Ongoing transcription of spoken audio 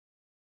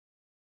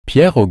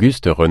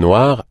Pierre-Auguste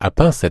Renoir a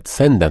peint cette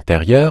scène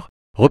d'intérieur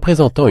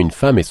représentant une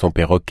femme et son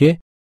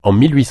perroquet en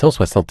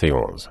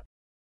 1871.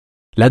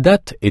 La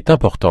date est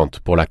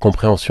importante pour la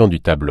compréhension du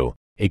tableau,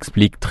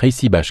 explique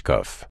Tracey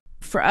Bashkoff.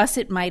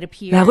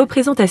 La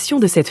représentation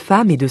de cette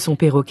femme et de son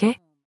perroquet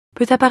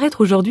peut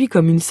apparaître aujourd'hui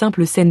comme une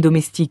simple scène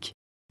domestique,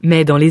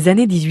 mais dans les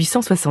années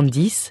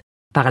 1870,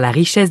 par la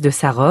richesse de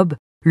sa robe,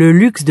 le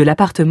luxe de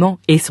l'appartement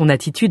et son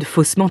attitude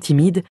faussement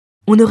timide,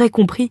 on aurait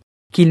compris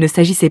qu'il ne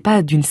s'agissait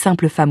pas d'une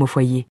simple femme au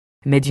foyer,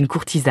 mais d'une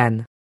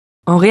courtisane.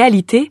 En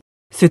réalité,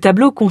 ce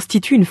tableau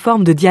constitue une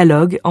forme de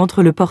dialogue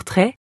entre le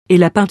portrait et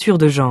la peinture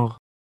de genre.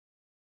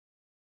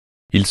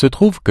 Il se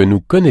trouve que nous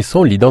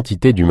connaissons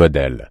l'identité du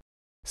modèle.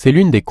 C'est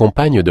l'une des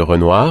compagnes de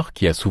Renoir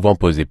qui a souvent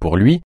posé pour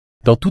lui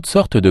dans toutes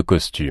sortes de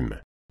costumes.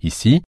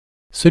 Ici,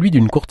 celui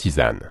d'une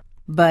courtisane.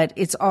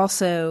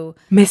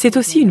 Mais c'est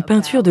aussi une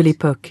peinture de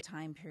l'époque.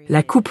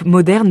 La coupe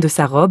moderne de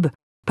sa robe,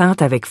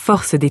 peinte avec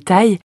force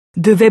détail,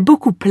 devait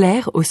beaucoup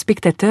plaire aux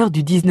spectateurs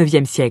du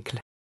 19e siècle.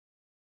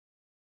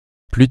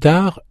 Plus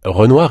tard,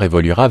 Renoir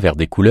évoluera vers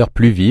des couleurs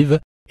plus vives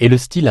et le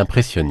style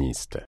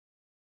impressionniste.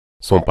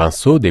 Son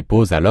pinceau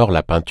dépose alors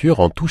la peinture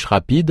en touches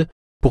rapides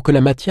pour que la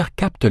matière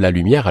capte la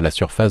lumière à la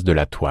surface de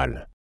la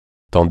toile,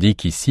 tandis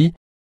qu'ici,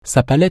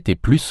 sa palette est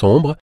plus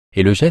sombre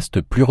et le geste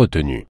plus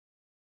retenu.